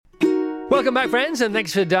Welcome back, friends, and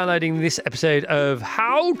thanks for downloading this episode of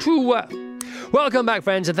How to Wow. Welcome back,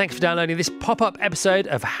 friends, and thanks for downloading this pop-up episode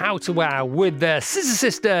of How to Wow with the Scissor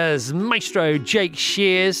Sisters, Maestro Jake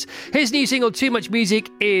Shears. His new single, Too Much Music,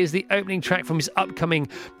 is the opening track from his upcoming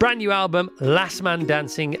brand new album, Last Man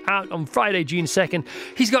Dancing, out on Friday, June 2nd.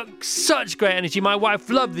 He's got such great energy. My wife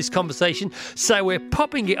loved this conversation, so we're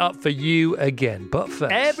popping it up for you again. But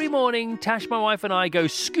first, every morning, Tash, my wife, and I go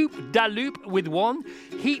scoop da loop with one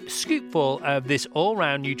heap scoopful of this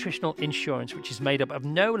all-round nutritional insurance, which is made up of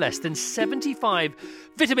no less than 75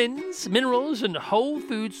 vitamins, minerals, and whole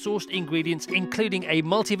food sourced ingredients, including a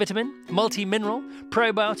multivitamin, multi-mineral,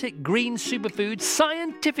 probiotic, green superfood,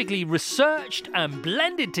 scientifically researched and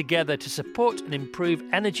blended together to support and improve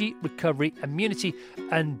energy, recovery, immunity,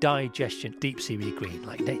 and digestion. Deep seaweed green,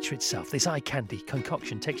 like nature itself. This eye candy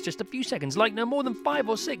concoction takes just a few seconds, like no more than 5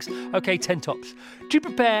 or 6, 10 tops, to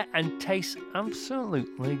prepare and taste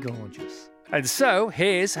absolutely gorgeous. And so,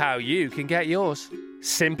 here's how you can get yours.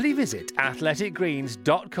 Simply visit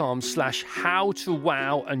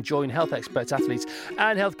athleticgreens.com/how-to-wow and join health experts, athletes,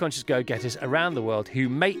 and health-conscious go-getters around the world who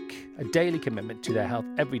make a daily commitment to their health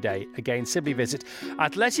every day. Again, simply visit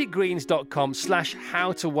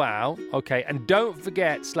athleticgreens.com/how-to-wow, and don't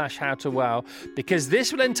forget /how-to-wow, because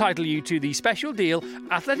this will entitle you to the special deal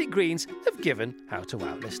Athletic Greens have given How to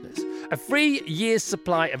Wow listeners. A free year's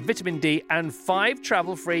supply of vitamin D and 5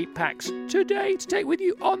 travel-free packs today to take with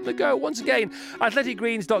you on the go. Once again,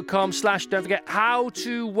 athleticgreens.com/ don't forget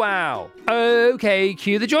how-to-wow. Okay,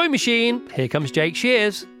 cue the joy machine. Here comes Jake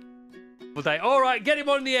Shears. All right, get him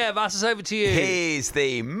on the air. Vass, over to you. He's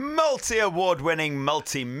the multi-award-winning,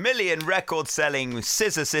 multi-million record-selling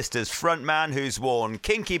Scissor Sisters frontman who's worn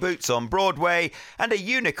kinky boots on Broadway and a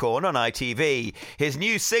unicorn on ITV. His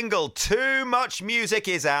new single, Too Much Music,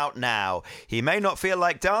 is out now. He may not feel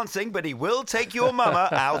like dancing, but he will take your mama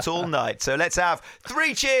out all night. So let's have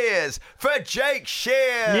 3 cheers for Jake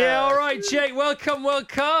Shears. Yeah, all right, Jake. Welcome.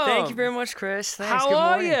 Thank you very much, Chris. Thanks. How Good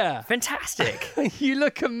are morning. you? Fantastic. You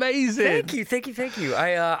look amazing. Thank you.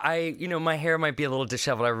 I, my hair might be a little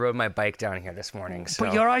disheveled. I rode my bike down here this morning. So.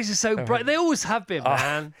 But your eyes are so bright. They always have been,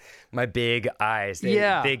 man. My big eyes.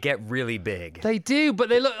 They get really big. They do, but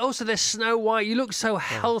they're snow white. You look so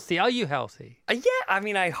healthy. Are you healthy? Yeah,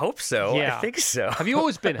 I hope so. Yeah. I think so. Have you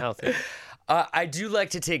always been healthy? I do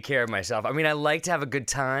like to take care of myself. I like to have a good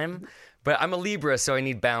time. But I'm a Libra, so I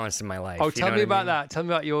need balance in my life. Tell me about that. Tell me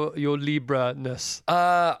about your Libra-ness.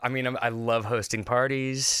 I love hosting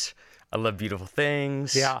parties. I love beautiful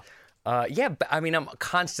things. Yeah. I'm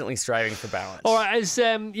constantly striving for balance. All right, as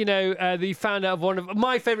you found out of one of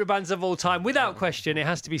my favourite bands of all time, without question, it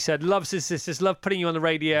has to be said. Love Scissor Sisters, love putting you on the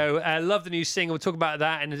radio, love the new single. We'll talk about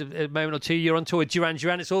that in a moment or two. You're on tour with Duran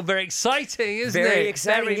Duran. It's all very exciting, isn't it? Very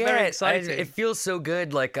exciting. Very exciting. It feels so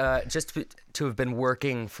good, just to have been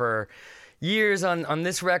working for years on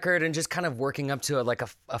this record and just kind of working up to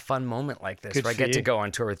a fun moment like this. Good where I for get you. to go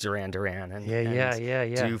on tour with Duran Duran and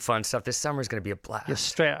do fun stuff. This summer's going to be a blast. You're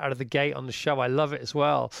straight out of the gate on the show. I love it as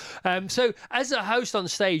well. So as a host on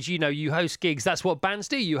stage, you host gigs. That's what bands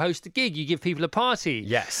do. You host a gig. You give people a party.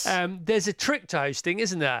 Yes. There's a trick to hosting,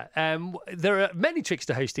 isn't there? There are many tricks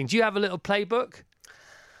to hosting. Do you have a little playbook?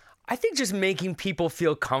 I think just making people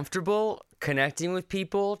feel comfortable, connecting with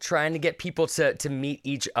people, trying to get people to meet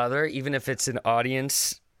each other, even if it's an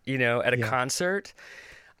audience, at a concert.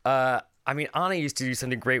 Anna used to do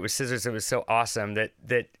something great with scissors. It was so awesome that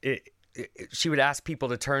she would ask people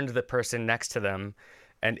to turn to the person next to them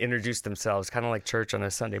and introduce themselves, kind of like church on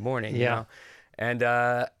a Sunday morning. You know? And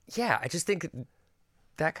I just think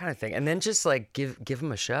that kind of thing. And then just give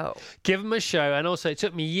them a show. Give them a show. And also it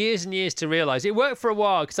took me years and years to realize it worked for a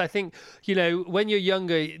while, because I think, when you're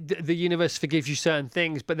younger, the universe forgives you certain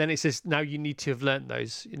things, but then it says, now you need to have learned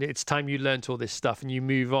those. It's time you learnt all this stuff and you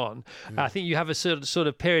move on. I think you have a sort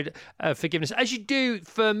of period of forgiveness, as you do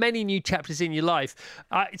for many new chapters in your life.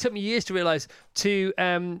 It took me years to realize to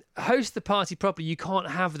host the party properly, you can't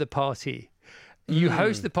have the party. You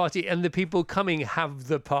host the party and the people coming have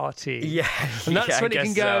the party. Yeah. And that's when it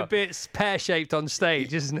can go so. A bit pear-shaped on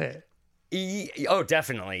stage, isn't it? Oh,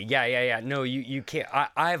 definitely. Yeah. No, you can't.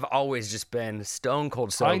 I've always just been stone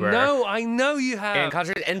cold sober. I know you have.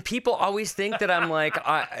 And people always think that I'm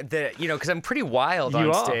because I'm pretty wild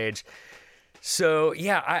on stage. So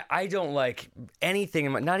yeah, I don't like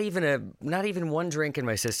anything. Not even one drink in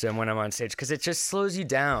my system when I'm on stage, because it just slows you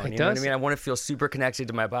down. You know what I mean? I want to feel super connected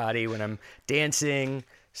to my body when I'm dancing,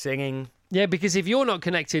 singing. Yeah, because if you're not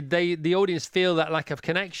connected, the audience feel that lack of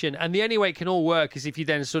connection, and the only way it can all work is if you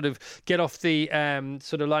then sort of get off the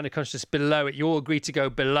sort of line of consciousness below it. You all agree to go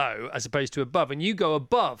below as opposed to above, and you go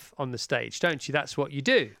above on the stage, don't you? That's what you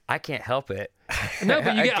do. I can't help it. No,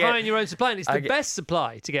 but you get high on your own supply, and it's the best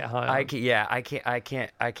supply to get high on.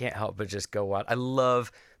 I can't help but just go wild. I love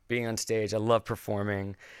being on stage. I love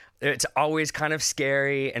performing. It's always kind of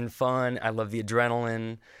scary and fun. I love the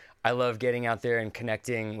adrenaline. I love getting out there and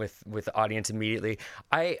connecting with the audience immediately.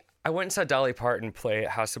 I went and saw Dolly Parton play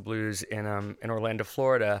at House of Blues in Orlando,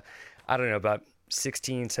 Florida, I don't know, about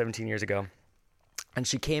 16, 17 years ago. And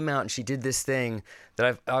she came out and she did this thing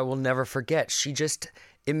that I will never forget. She just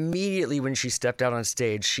immediately, when she stepped out on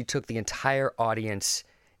stage, she took the entire audience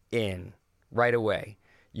in right away.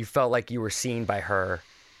 You felt like you were seen by her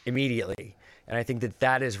immediately. And I think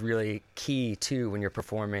that is really key too when you're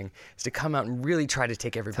performing, is to come out and really try to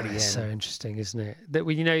take everybody in. That's so interesting, isn't it? That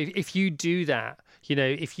if you do that,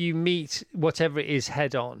 if you meet whatever it is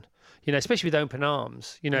head on, especially with open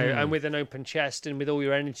arms, and with an open chest and with all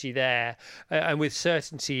your energy there, and with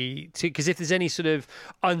certainty, because if there's any sort of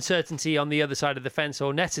uncertainty on the other side of the fence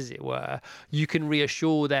or net, as it were, you can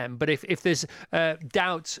reassure them. But if there's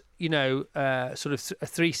doubt, sort of a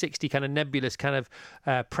 360 kind of nebulous kind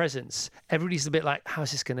of presence, everybody's a bit like,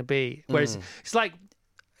 how's this going to be? Whereas it's like,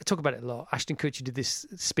 I talk about it a lot. Ashton Kutcher did this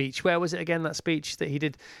speech. Where was it again, that speech that he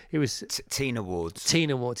did? It was Teen Awards. Teen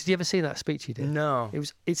Awards. Did you ever see that speech he did? No.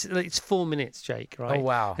 It's 4 minutes, Jake, right? Oh,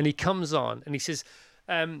 wow. And he comes on and he says,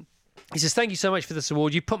 thank you so much for this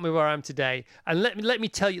award. You put me where I am today. And let me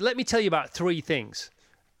tell you about three things.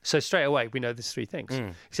 So straight away, we know there's three things.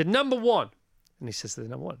 He said, number one, and he says the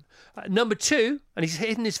number one. Number two, and he's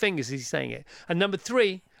hitting his fingers as he's saying it. And number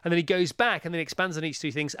three, and then he goes back and then expands on each three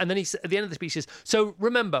things. And then at the end of the speech says, so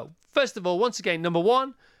remember, first of all, once again, number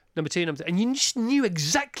one, number two, number three. And you just knew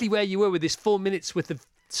exactly where you were with this 4 minutes worth of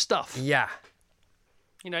stuff. Yeah.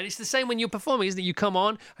 It's the same when you're performing, isn't it? You come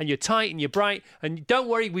on and you're tight and you're bright and don't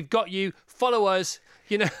worry, we've got you. Follow us.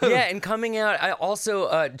 Yeah, and coming out, I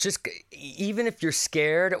also just, even if you're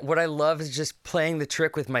scared, what I love is just playing the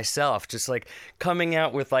trick with myself. Just like coming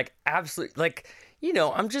out with like absolute, like,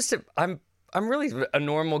 I'm really a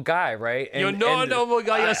normal guy, right? You're not a normal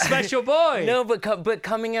guy. You're a special boy. No, but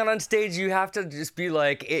coming out on stage, you have to just be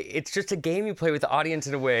like, it's just a game you play with the audience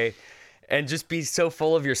in a way, and just be so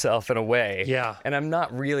full of yourself in a way. Yeah. And I'm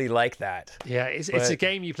not really like that. Yeah, it's a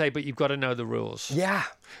game you play, but you've got to know the rules. Yeah.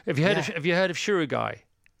 Have you heard of Shurugai?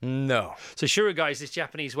 No. So Shurugai is this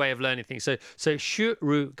Japanese way of learning things. So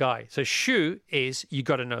Shurugai. So Shu is you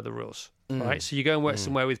got to know the rules, right? So you go and work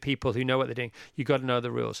somewhere with people who know what they're doing. You got to know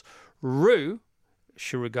the rules.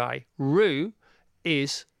 Shurugai. Ru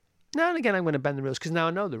is now and again I'm going to bend the rules because now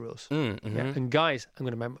I know the rules. Yeah. And guys, I'm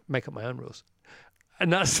going to make up my own rules.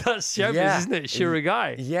 And that's showbiz, isn't it?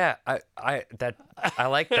 Shurugai. Yeah, I like that. I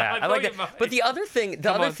like that. But the other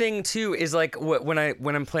thing too is like when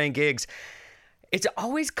I'm playing gigs, it's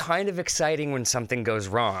always kind of exciting when something goes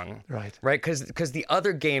wrong. Right. Right? Because the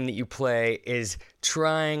other game that you play is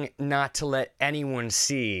trying not to let anyone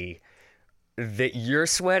see that you're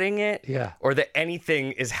sweating it, or that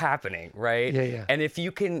anything is happening, right? Yeah. And if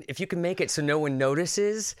you can make it so no one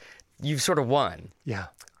notices, you've sort of won. Yeah.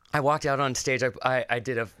 I walked out on stage. I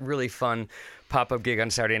did a really fun pop-up gig on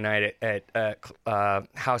Saturday night at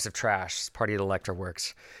House of Trash, Party at Electra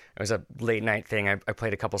Works. It was a late night thing. I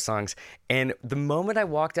played a couple songs, and the moment I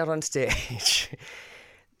walked out on stage,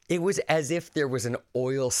 it was as if there was an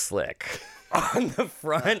oil slick on the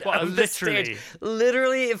front of the stage.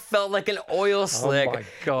 Literally, it felt like an oil slick. Oh my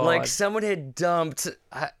God. Like someone had dumped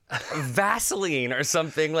Vaseline or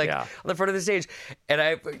something on the front of the stage. And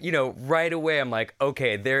I, right away, I'm like,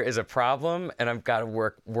 okay, there is a problem, and I've got to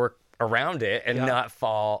work around it and not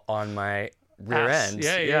fall on my rear end.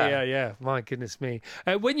 Yeah. My goodness me.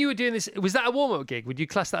 When you were doing this, was that a warm-up gig? Would you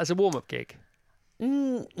class that as a warm-up gig?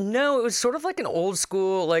 No, it was sort of like an old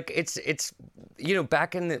school, like it's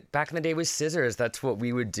back in the day with Scissors, that's what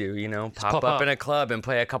we would do, pop up in a club and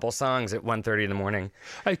play a couple songs at 1:30 in the morning.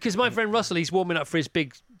 Because my friend Russell, he's warming up for his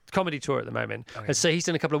big comedy tour at the moment, and so he's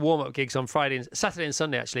done a couple of warm-up gigs on Saturday and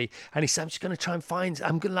Sunday actually, and he said, I'm just going to try and find,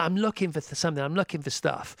 I'm looking for something, I'm looking for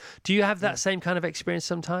stuff. Do you have that same kind of experience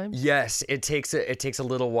sometimes? Yes, it takes a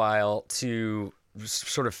little while to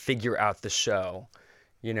sort of figure out the show.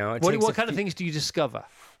 What kind of things do you discover?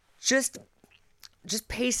 Just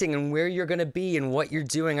pacing and where you're going to be and what you're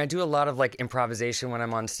doing. I do a lot of like improvisation when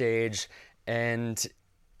I'm on stage, and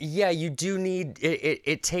you do need it.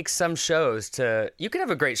 It takes some shows you can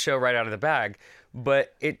have a great show right out of the bag,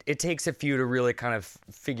 but it takes a few to really kind of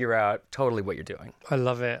figure out totally what you're doing. I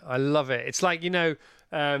love it. It's like,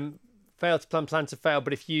 fail to plan to fail.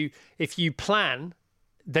 But if you plan,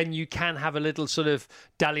 then you can have a little sort of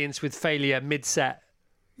dalliance with failure mid-set.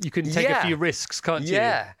 You can take a few risks, can't you?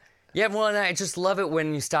 Yeah. Yeah, well, and I just love it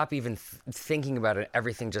when you stop even thinking about it.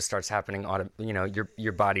 Everything just starts happening.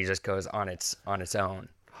 Your body just goes on its own.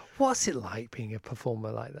 What's it like being a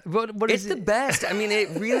performer like that? What is it's the best. I mean, it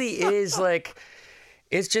really is like.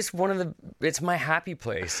 It's just it's my happy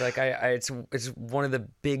place. Like it's one of the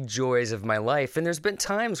big joys of my life. And there's been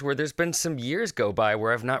times where there's been some years go by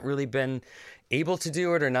where I've not really been able to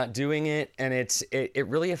do it or not doing it. And it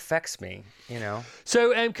really affects me, you know?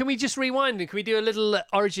 So can we just rewind and can we do a little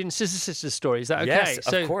origin Scissor Sisters story? Is that okay?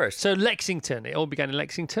 Yes, of course. So Lexington, it all began in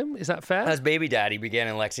Lexington. Is that fair? As Baby Daddy began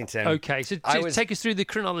in Lexington. Okay. So just take us through the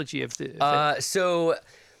chronology of the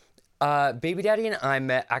Baby Daddy and I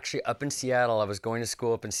met actually up in Seattle. I was going to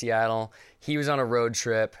school up in Seattle. He was on a road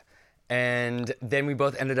trip. And then we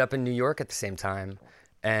both ended up in New York at the same time.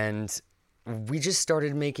 And we just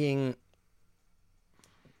started making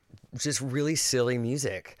just really silly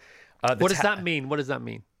music. What does that mean? What does that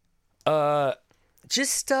mean?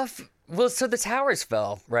 Just stuff. Well, so the towers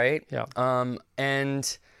fell, right? Yeah.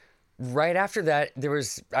 And right after that,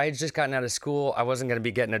 I had just gotten out of school. I wasn't going to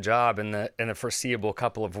be getting a job in a foreseeable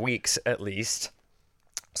couple of weeks, at least.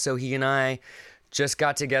 So he and I just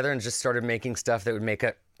got together and just started making stuff that would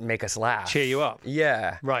make us laugh, cheer you up.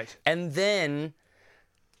 Yeah, right. And then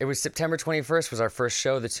it was September 21st was our first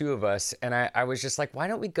show, the two of us, and I was just like, why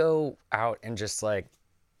don't we go out and just like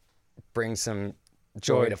bring some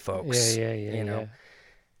joy to folks? Yeah. You know.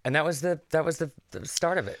 And that was the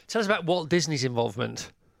start of it. Tell us about Walt Disney's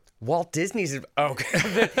involvement. Walt Disney's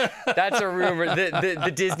that's a rumor.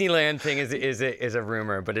 The Disneyland thing is a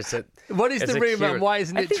rumor, but it's a. What is the rumor and why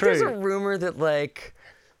isn't it true? There's a rumor that like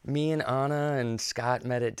me and Anna and Scott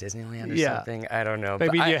met at Disneyland or something. I don't know.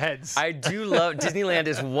 Maybe in your heads. I do love Disneyland.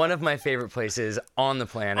 Is one of my favorite places on the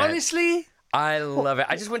planet. Honestly. I love it.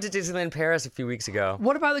 I just went to Disneyland Paris a few weeks ago.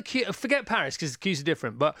 What about the queue? Forget Paris because the queues are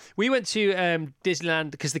different. But we went to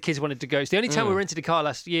Disneyland because the kids wanted to go. It's the only time we rented a car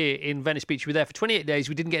last year in Venice Beach. We were there for 28 days.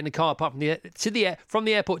 We didn't get in the car apart from the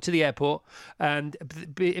airport to the airport. And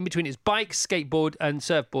in between it's bikes, skateboard, and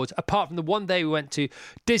surfboards. Apart from the one day we went to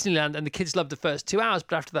Disneyland and the kids loved the first 2 hours,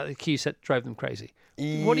 but after that the queue drove them crazy.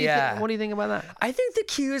 What do you think? What do you think about that? I think the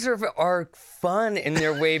queues are fun in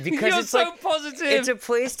their way because it's so like positive. It's a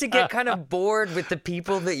place to get kind of bored with the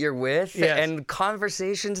people that you're with, and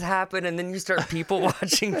conversations happen, and then you start people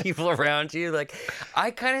watching people around you. Like, I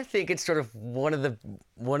kind of think it's sort of one of the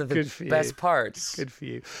best parts. Good for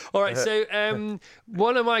you. All right, so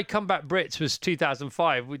one of my comeback Brits was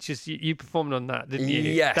 2005, which is you performed on that, didn't you?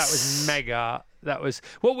 Yes, that was mega. That was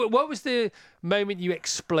what was the moment you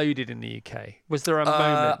exploded in the UK? Was there a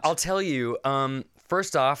moment? I'll tell you.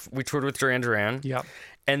 First off, we toured with Duran Duran. Yeah.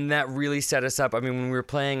 And that really set us up. I mean, when we were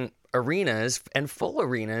playing arenas and full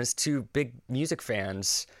arenas to big music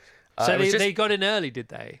fans. So they got in early, did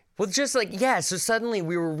they? Well, just like, so suddenly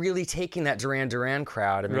we were really taking that Duran Duran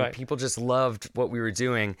crowd. I mean, people just loved what we were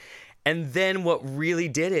doing. And then what really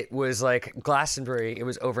did it was like Glastonbury. It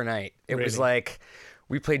was overnight. It was like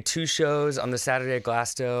we played 2 shows on the Saturday at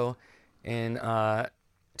Glasto in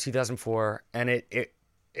 2004, and it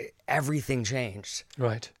everything changed.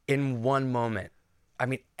 Right. In one moment. I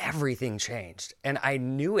mean, everything changed. And I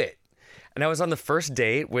knew it. And I was on the first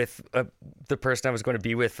date with the person I was going to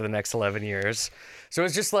be with for the next 11 years. So it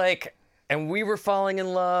was just like, and we were falling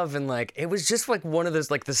in love. And like, it was just like one of those,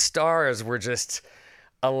 like the stars were just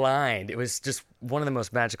aligned. It was just one of the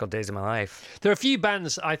most magical days of my life. There are a few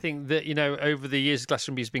bands, I think, that, you know, over the years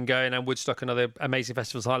Glastonbury's been going, and Woodstock and other amazing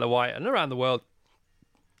festivals, Isle of Wight and around the world,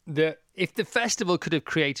 that if the festival could have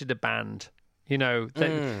created a band, you know,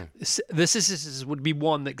 then the Sisters would be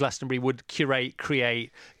one that Glastonbury would curate,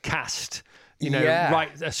 create, cast, you know,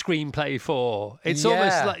 write a screenplay for. It's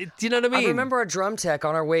almost like, do you know what I mean? I remember our drum tech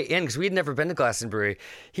on our way in, because we had never been to Glastonbury.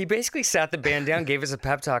 He basically sat the band down, gave us a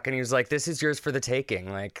pep talk, and he was like, "This is yours for the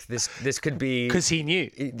taking. Like, this could be..." Because he knew.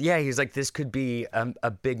 Yeah, he was like, "This could be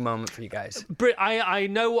a big moment for you guys." Britt, I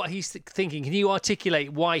know what he's thinking. Can you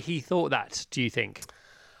articulate why he thought that, do you think?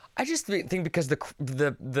 I just think because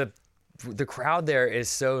the crowd there is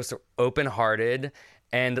so open-hearted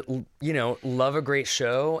and, you know, love a great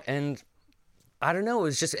show. And I don't know, it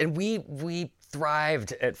was just, and we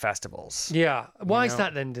thrived at festivals. Yeah. Why is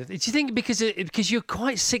that then? Do you think because you're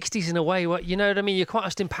quite 60s in a way, you know what I mean? You're quite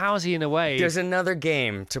Austin Powersy in a way. There's another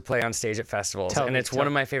game to play on stage at festivals, it's one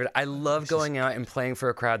of my favorite. I love going out and playing for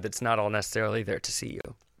a crowd that's not all necessarily there to see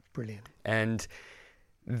you. Brilliant. And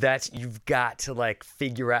that you've got to like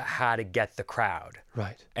figure out how to get the crowd.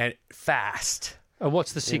 Right. And fast. And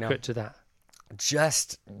what's the secret to that?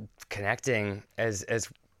 just connecting as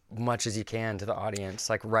much as you can to the audience,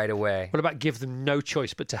 like right away. What about give them no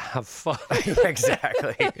choice but to have fun?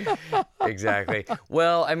 Exactly.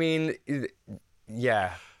 Well, I mean,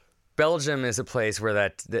 yeah. Belgium is a place where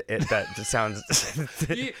that sounds.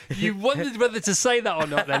 You wondered whether to say that or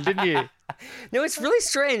not, then, didn't you? No, it's really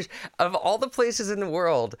strange. Of all the places in the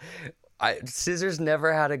world, Scissors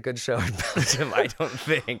never had a good show in Belgium. I don't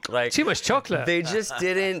think. Like too much chocolate. They just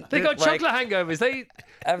didn't. They got chocolate hangovers.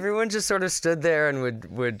 Everyone just sort of stood there and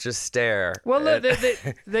would just stare. Well, look,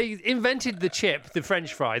 they invented the chip, the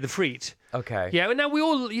French fry, the frite. Okay. Yeah, and now we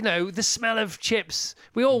all, the smell of chips,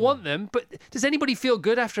 we all want them, but does anybody feel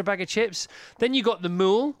good after a bag of chips? Then you got the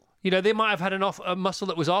moule. They might have had a muscle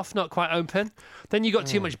that was off, not quite open. Then you got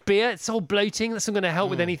too much beer. It's all bloating. That's not going to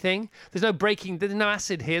help with anything. There's no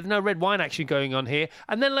acid here. There's no red wine action going on here.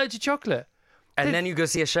 And then loads of chocolate. And then you go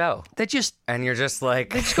see a show. They're just... And you're just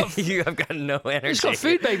like, you have got no energy. They've just got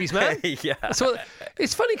food babies, man. Yeah. So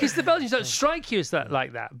it's funny because the Belgians don't strike you as that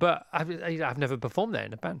like that, but I've never performed there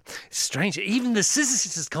in a band. It's strange. Even the Scissor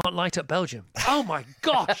Sisters can't light up Belgium. Oh my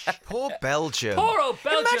gosh. Poor Belgium. Poor old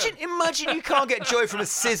Belgium. Imagine you can't get joy from a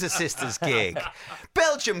Scissor Sisters gig.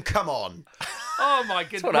 Belgium, come on. Oh my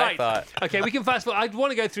goodness! That's what I thought. Okay, we can fast forward. I want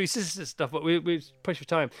to go through Scissor stuff, but we push for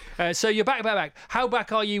time. So you're back. How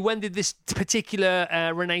back are you? When did this particular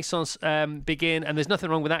renaissance begin? And there's nothing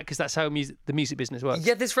wrong with that because that's how the music business works.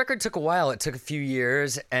 Yeah, this record took a while. It took a few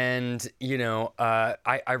years, and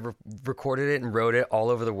I recorded it and wrote it all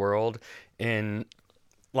over the world, in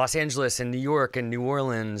Los Angeles and New York and New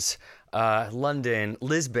Orleans, London,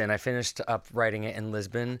 Lisbon. I finished up writing it in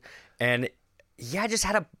Lisbon, and I just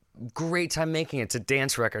had a great time making it. It's a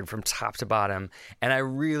dance record from top to bottom, and I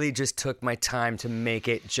really just took my time to make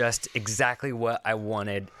it just exactly what I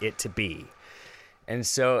wanted it to be. And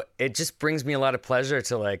so it just brings me a lot of pleasure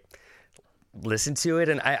to listen to it,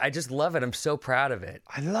 and I just love it. I'm so proud of it.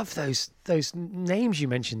 I love those names you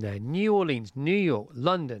mentioned there: New Orleans, New York,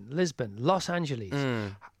 London, Lisbon, Los Angeles.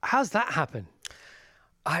 How's that happen?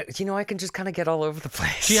 I can just kind of get all over the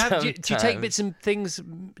place. Do you take bits and things,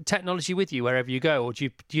 technology with you wherever you go, or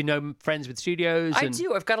do you know friends with studios? I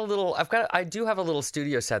do. I do have a little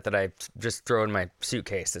studio set that I just throw in my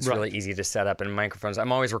suitcase. That's really easy to set up, and microphones.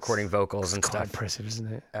 I'm always recording vocals and stuff. Impressive,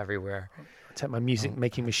 isn't it? Everywhere. I take my music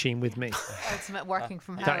making machine with me. Ultimate working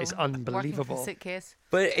from home. That is unbelievable. Working from suitcase.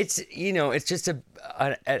 But it's just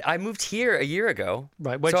I moved here a year ago.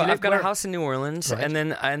 Right. So I've got a house in New Orleans, right. and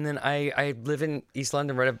then I live in East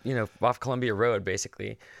London, right off Columbia Road,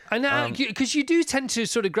 basically. And now, because you do tend to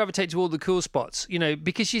sort of gravitate to all the cool spots,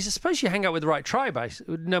 because you suppose you hang out with the right tribe,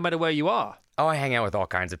 no matter where you are. Oh, I hang out with all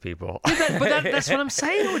kinds of people. That's what I'm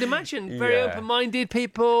saying. I would imagine very open-minded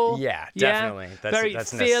people. Yeah, definitely.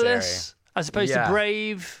 That's fearless, necessary. As opposed to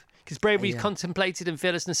brave. Because bravery is contemplated and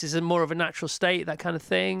fearlessness is more of a natural state, that kind of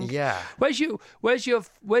thing. Yeah. Where's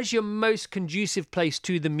your most conducive place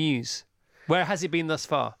to the muse? Where has it been thus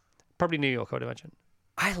far? Probably New York, I would imagine.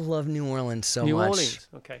 I love New Orleans so much. New Orleans,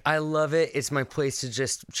 okay. I love it. It's my place to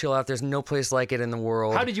just chill out. There's no place like it in the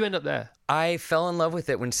world. How did you end up there? I fell in love with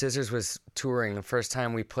it when Scissors was touring. The first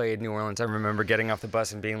time we played New Orleans, I remember getting off the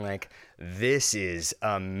bus and being like, this is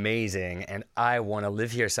amazing, and I want to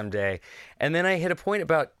live here someday. And then I hit a point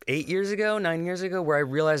about 9 years ago, where I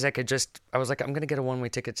realized I was like, I'm going to get a one-way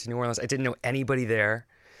ticket to New Orleans. I didn't know anybody there,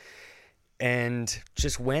 and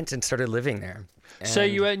just went and started living there. So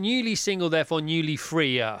you were newly single, therefore newly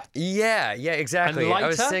free. Yeah, exactly. And lighter? I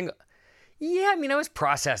was single. Yeah, I was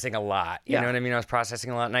processing a lot. You know what I mean? I was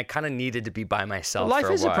processing a lot, and I kind of needed to be by myself for a while.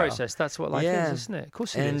 Life is a process. That's what life is, isn't it? Of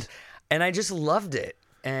course it is. And I just loved it,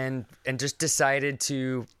 and just decided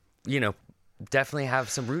to, definitely have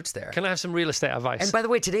some roots there. Can I have some real estate advice? And by the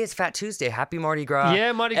way, today is Fat Tuesday. Happy Mardi Gras.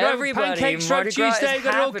 Yeah, Mardi Gras. Everybody, Pancake Stroke Tuesday.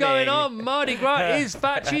 Got it all going happening. on. Mardi Gras is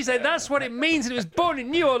Fat Tuesday. That's what it means. And it was born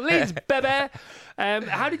in New Orleans, baby.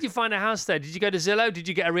 How did you find a house there? Did you go to Zillow? Did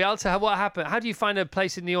you get a realtor? What happened? How do you find a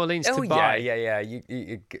place in New Orleans to buy? Yeah.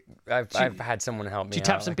 I've had someone help me. Do you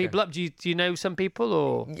tap some people up? Do you know some people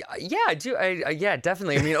or? Yeah, I do. Yeah,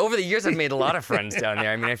 definitely. Over the years, I've made a lot of friends down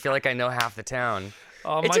there. I feel like I know half the town.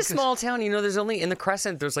 It's a small town, there's only, in the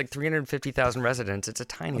Crescent, there's like 350,000 residents. It's a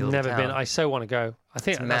tiny little town. Never been. I so want to go. I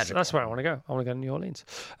think that's where I want to go. I want to go to New Orleans.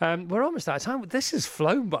 We're almost out of time. This has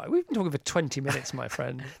flown by. We've been talking for 20 minutes, my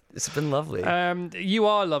friend. It's been lovely. You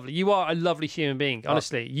are lovely. You are a lovely human being.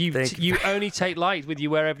 Honestly, you only take light with you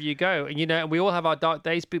wherever you go. And and we all have our dark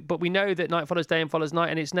days, but we know that night follows day and follows night,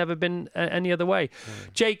 and it's never been any other way.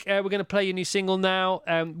 Jake, we're going to play your new single now.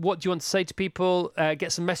 What do you want to say to people?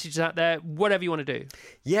 Get some messages out there. Whatever you want to do.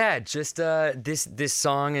 Yeah, just this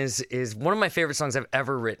song is one of my favorite songs I've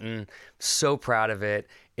ever written. So proud of it.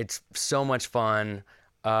 It's so much fun.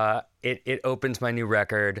 It opens my new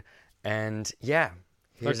record, and yeah,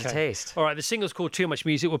 here's a taste. All right, the single's called Too Much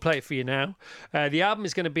Music. We'll play it for you now. The album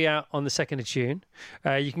is going to be out on the 2nd of June.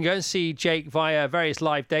 You can go and see Jake via various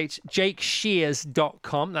live dates.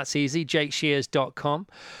 JakeShears.com. That's easy. JakeShears.com.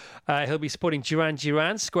 He'll be supporting Duran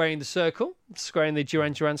Duran, squaring the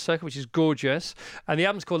Duran Duran circle, which is gorgeous. And the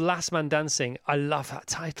album's called Last Man Dancing. I love that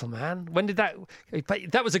title, man. When did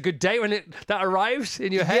that was a good day when that arrived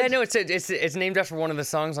in your head? Yeah, no, it's named after one of the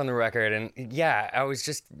songs on the record. And yeah, I was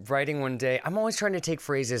just writing one day. I'm always trying to take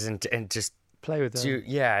phrases and just play with them.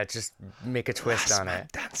 Just make a twist on it.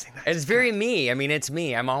 Dancing. It's very me. I mean, it's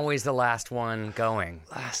me. I'm always the last one going.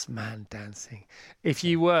 Last man dancing. If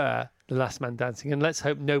you were the last man dancing, and let's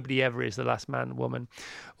hope nobody ever is the last man, woman,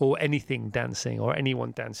 or anything dancing, or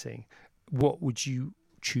anyone dancing, what would you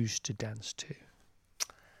choose to dance to?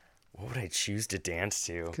 What would I choose to dance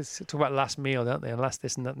to? Because talk about last meal, don't they? And last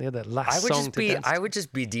this and that and the other. I would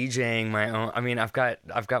just be DJing my own. I mean, I've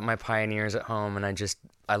got my Pioneers at home, and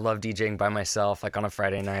I love DJing by myself. Like on a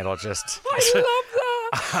Friday night, I'll just. I love that.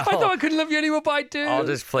 I thought I couldn't love you anymore, but I do. I'll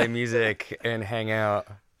just play music and hang out.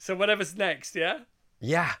 So whatever's next, yeah.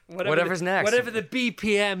 Yeah. Whatever's next. Whatever the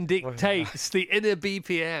BPM dictates, the inner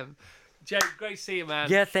BPM. Jake, great to see you, man.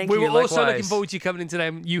 Yeah, thank you. We were also looking forward to you coming in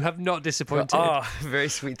today. You have not disappointed. Oh, very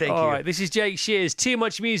sweet. Thank you. All right, this is Jake Shears. Too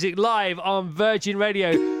Much Music live on Virgin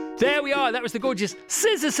Radio. There we are. That was the gorgeous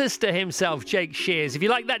Scissor Sister himself, Jake Shears. If you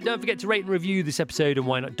like that, don't forget to rate and review this episode, and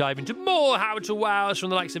why not dive into more How to Wows from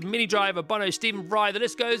the likes of Minnie Driver, Bono, Stephen Fry. The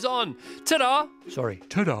list goes on. Ta-da.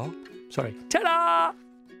 Ta-da.